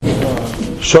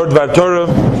short Torah.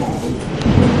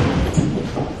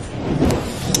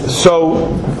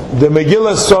 So the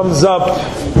Megillah sums up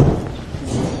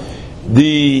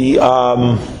the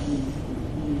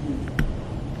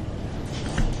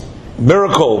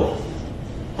miracle.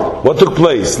 What took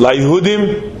place? La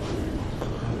Yehudim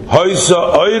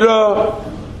Hoysa Oira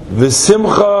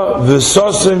V'Simcha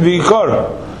V'Sosim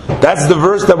V'Yikar. That's the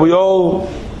verse that we all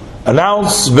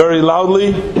announce very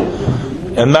loudly.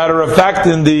 And matter of fact,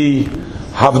 in the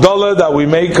Havdalah that we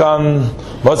make on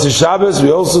Motzei Shabbos,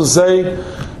 we also say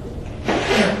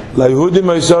La Yehudim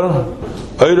Hoysa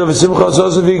Oira V'Simcha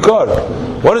V'Sosim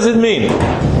V'Yikar. What does it mean?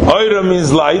 Oira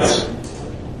means light,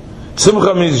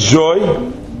 Simcha means joy,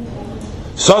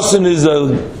 Sosin is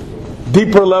a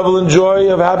deeper level in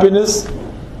joy of happiness,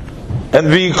 and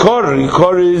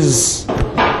Yikar is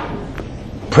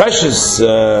precious.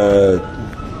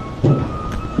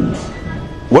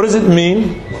 What does it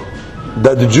mean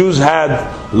that the Jews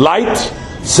had light,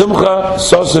 Simcha,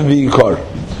 Sosin, Yikar?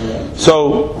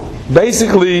 So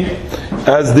basically,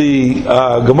 as the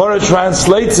Gemara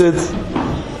translates it,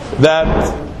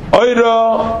 that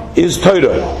Oira is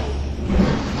Torah.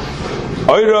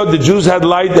 Oira, the Jews had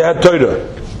light, they had Torah.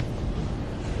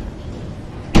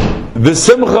 The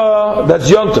Simcha, that's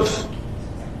Yontif.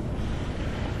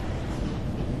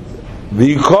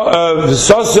 The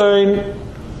Sosain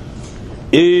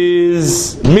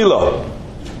is Milah.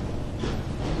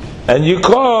 And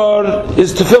Yikar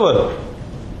is Tefillin.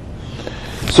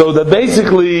 So that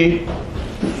basically,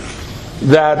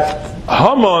 that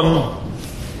Haman,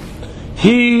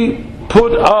 he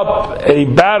put up a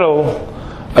battle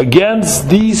against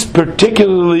these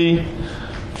particularly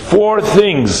four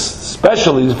things,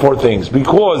 especially these four things,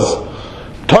 because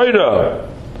Torah,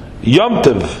 Yom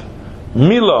Tov,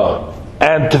 Milah,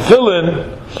 and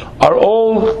Tefillin are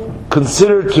all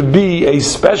considered to be a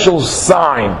special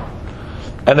sign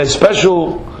and a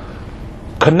special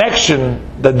connection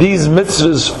that these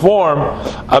mitzvahs form,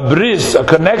 a bris, a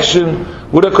connection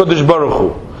with a Kodesh Baruch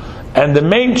Hu. And the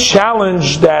main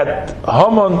challenge that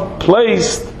Haman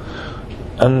placed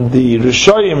and the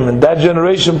Rishoyim in that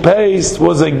generation faced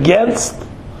was against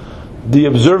the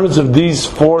observance of these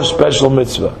four special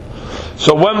mitzvah.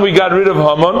 So when we got rid of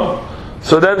Haman,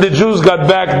 so then the Jews got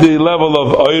back the level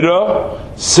of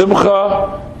Oira,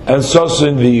 Simcha, and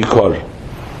Sosin V'Yikar.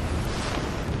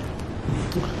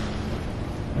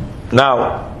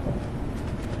 Now,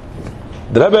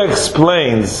 the Rebbe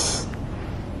explains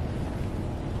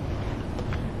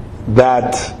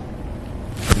that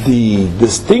the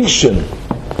distinction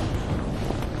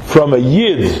from a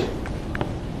Yid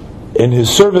in his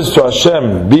service to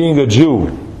Hashem, being a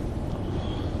Jew,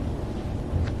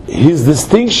 his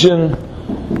distinction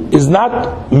is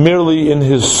not merely in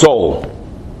his soul.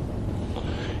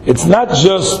 It's not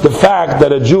just the fact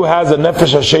that a Jew has a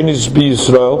nefesh hashenis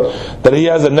b'Yisrael, that he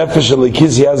has a nefesh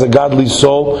elikis, he has a godly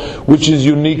soul, which is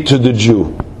unique to the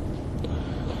Jew.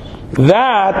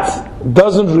 That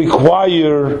doesn't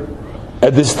require a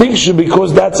distinction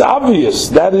because that's obvious.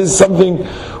 That is something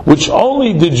which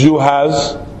only the Jew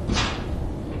has,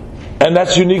 and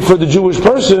that's unique for the Jewish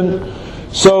person.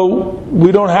 So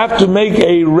we don't have to make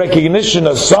a recognition,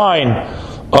 a sign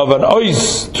of an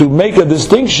ois to make a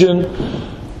distinction.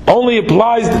 Only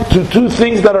applies to two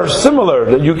things that are similar,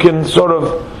 that you can sort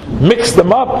of mix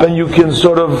them up and you can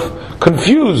sort of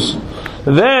confuse.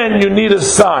 Then you need a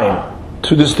sign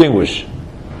to distinguish.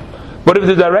 But if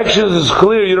the directions is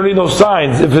clear, you don't need no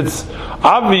signs. If it's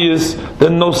obvious,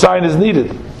 then no sign is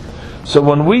needed. So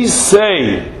when we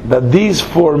say that these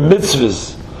four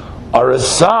mitzvahs are a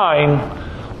sign,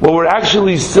 what we're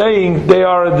actually saying, they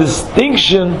are a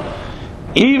distinction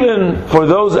even for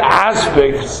those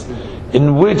aspects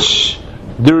in which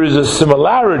there is a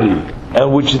similarity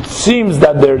and which it seems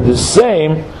that they're the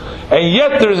same, and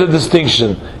yet there's a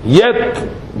distinction. Yet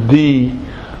the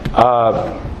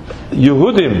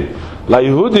Yehudim, La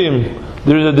Yehudim,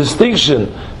 there's a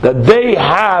distinction that they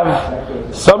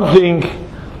have something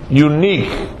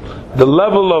unique. The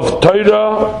level of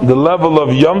Torah, the level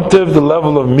of Yom Tov, the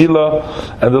level of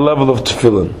Milah, and the level of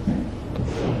Tefillin.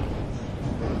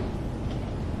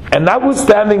 And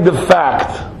notwithstanding the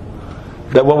fact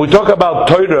that when we talk about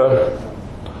Torah,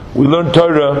 we learn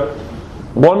Torah,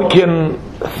 one can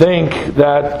think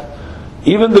that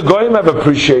even the Goyim have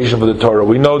appreciation for the Torah.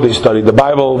 We know they study the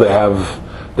Bible, they have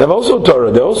also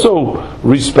Torah, they also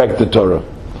respect the Torah.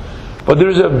 But there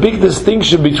is a big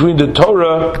distinction between the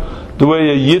Torah, the way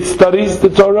a Yid studies the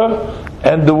Torah,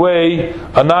 and the way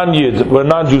a non-Yid, or a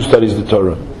non-Jew studies the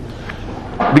Torah.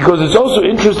 Because it's also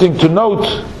interesting to note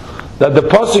that the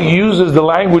pasuk uses the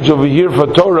language over here for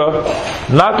Torah,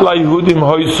 not la Yehudim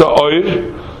hoysa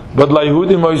oir, but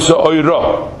Layehudi Moisa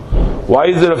Oira. Why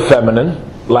is it a feminine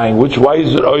language? Why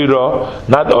is it Oira,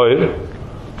 not Oir?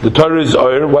 The Torah is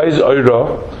Oir. Why is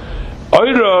Oira?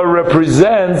 Oira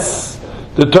represents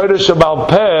the Torah Shabbal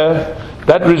Peh,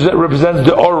 that represents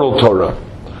the oral Torah.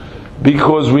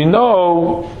 Because we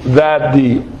know that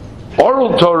the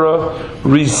oral Torah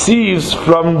receives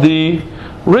from the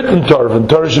written Torah, from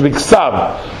Torah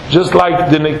Shebiksav, just like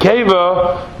the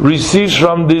Nekeva receives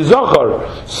from the Zohar.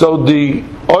 So the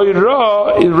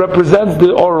Oira, it represents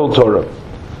the oral Torah.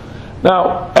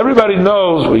 Now, everybody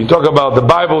knows when you talk about the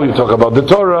Bible, you talk about the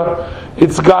Torah,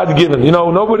 it's God-given.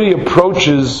 Nobody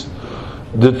approaches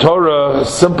the Torah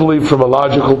simply from a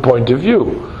logical point of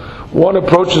view. One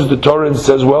approaches the Torah and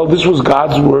says, well, this was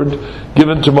God's word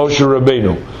given to Moshe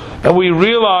Rabbeinu. And we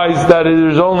realize that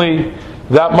there's only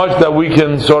that much that we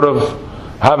can sort of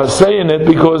have a say in it,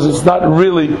 because it's not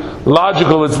really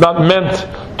logical, it's not meant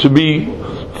to be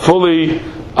fully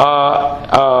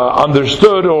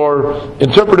understood or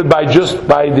interpreted by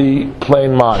the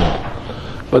plain mind.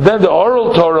 But then the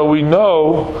oral Torah, we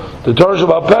know, the Torah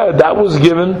Shabbal Peh, that was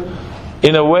given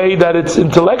in a way that it's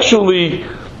intellectually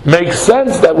makes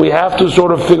sense, that we have to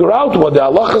sort of figure out what the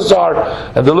halachas are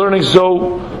and the learning,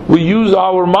 so we use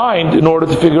our mind in order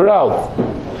to figure out.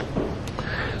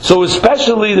 So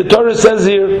especially the Torah says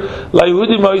here,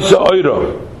 Layehudi Moisa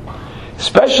Oira.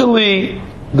 Especially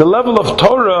the level of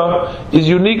Torah is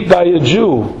unique by a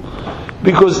Jew,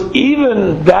 because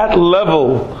even that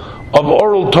level of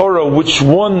oral Torah, which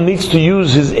one needs to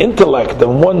use his intellect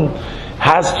and one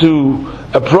has to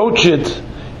approach it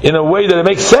in a way that it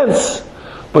makes sense,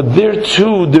 but there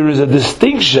too there is a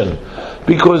distinction,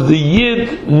 because the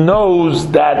Yid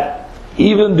knows that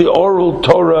even the oral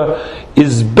Torah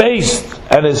is based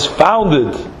and is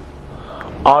founded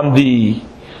on the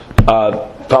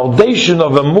foundation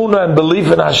of emunah and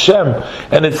belief in Hashem,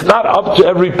 and it's not up to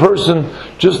every person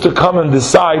just to come and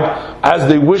decide as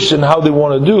they wish and how they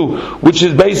want to do, which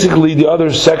is basically the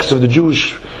other sects of the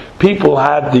Jewish people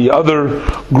had, the other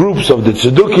groups of the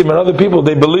Tzedukim and other people.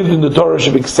 They believed in the Torah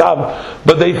Shebiksav,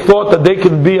 but they thought that they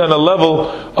can be on a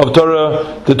level of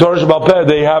Torah, the Torah Shabbal Peh,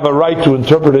 they have a right to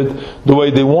interpret it the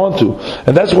way they want to.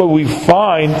 And that's what we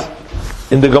find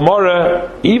in the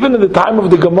Gemara, even in the time of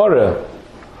the Gemara.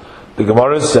 The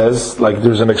Gemara says, like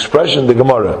there's an expression in the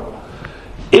Gemara,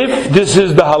 if this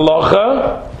is the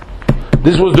halacha,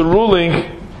 this was the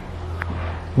ruling,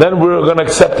 then we're going to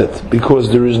accept it, because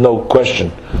there is no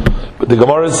question. But the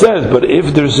Gemara says, but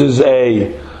if this is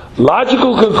a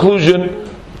logical conclusion,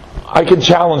 I can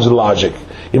challenge the logic.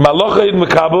 If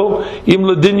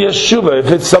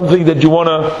it's something that you want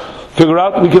to figure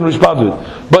out, we can respond to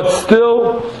it. But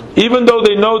still, even though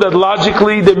they know that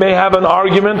logically they may have an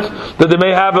argument, that they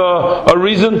may have a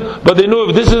reason, but they know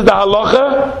if this is the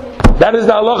halacha, that is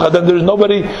the halacha, then there's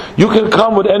nobody, you can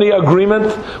come with any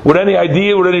agreement, with any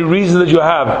idea, with any reason that you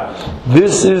have.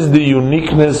 This is the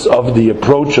uniqueness of the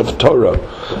approach of Torah.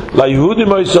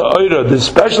 The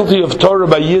specialty of Torah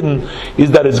by Yidden is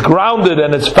that it's grounded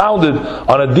and it's founded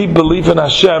on a deep belief in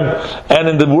Hashem and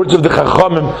in the words of the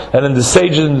Chachamim and in the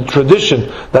sages and the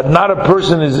tradition, that not a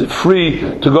person is free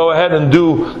to go ahead and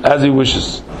do as he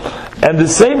wishes. And the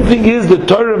same thing is, the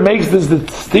Torah makes this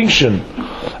distinction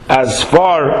as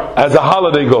far as a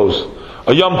holiday goes,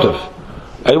 a Yom Tov.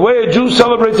 The way a Jew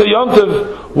celebrates a Yom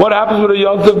Tov, what happens with a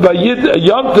Yom Tov? By Yid, a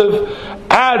Yom Tov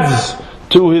adds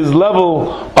to his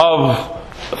level of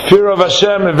fear of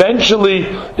Hashem. Eventually,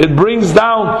 it brings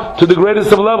down to the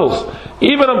greatest of levels.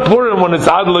 Even on Purim, when it's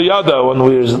Ad L'Yada, when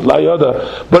we're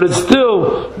L'Yada, but it's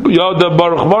still Yada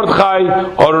Baruch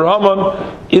Mordechai or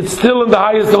Haman, it's still in the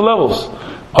highest of levels.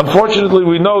 Unfortunately,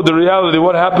 we know the reality.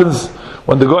 What happens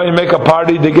when the Goyim make a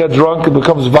party? They get drunk, it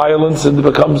becomes violence, and it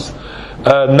becomes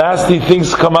nasty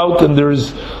things come out, and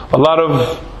there's a lot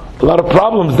of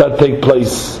problems that take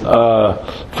place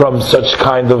from such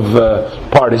kind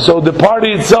of party. So the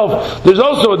party itself, there's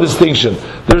also a distinction.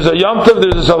 There's a Yom Tov,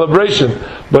 there's a celebration,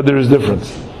 but there is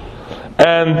difference.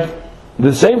 And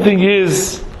the same thing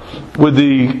is with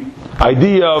the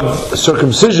idea of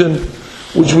circumcision,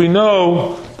 which we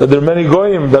know that there are many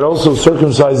Goyim that also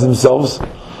circumcise themselves.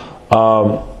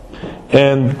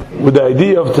 And with the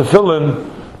idea of tefillin,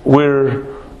 where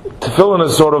tefillin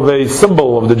is sort of a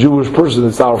symbol of the Jewish person,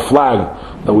 it's our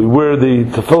flag, that we wear the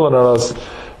tefillin on us.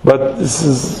 But this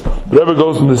is, the Rebbe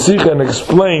goes in the Sikha and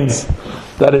explains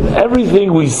that in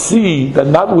everything we see, that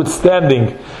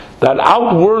notwithstanding that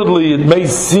outwardly it may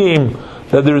seem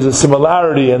that there is a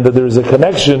similarity and that there is a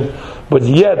connection, but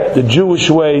yet the Jewish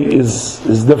way is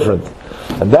different.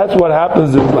 And that's what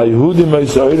happens in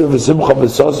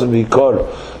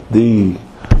the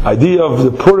idea of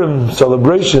the Purim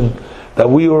celebration, that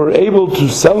we were able to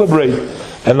celebrate,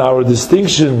 and our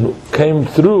distinction came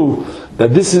through,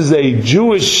 that this is a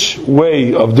Jewish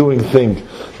way of doing things,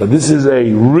 that this is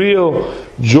a real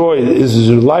joy. This is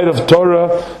the light of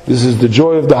Torah, this is the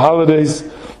joy of the holidays,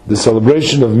 the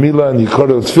celebration of Milah and Yikar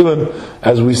Tefillin,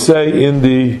 as we say in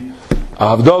the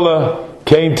Havdalah,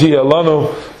 Kein Ti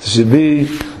Alanu, should be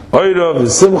Oira,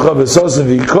 V'Simcha,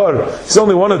 V'Sosim, V'Yikar. It's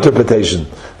only one interpretation.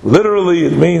 Literally,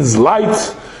 it means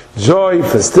light, joy,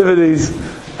 festivities,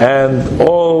 and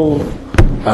all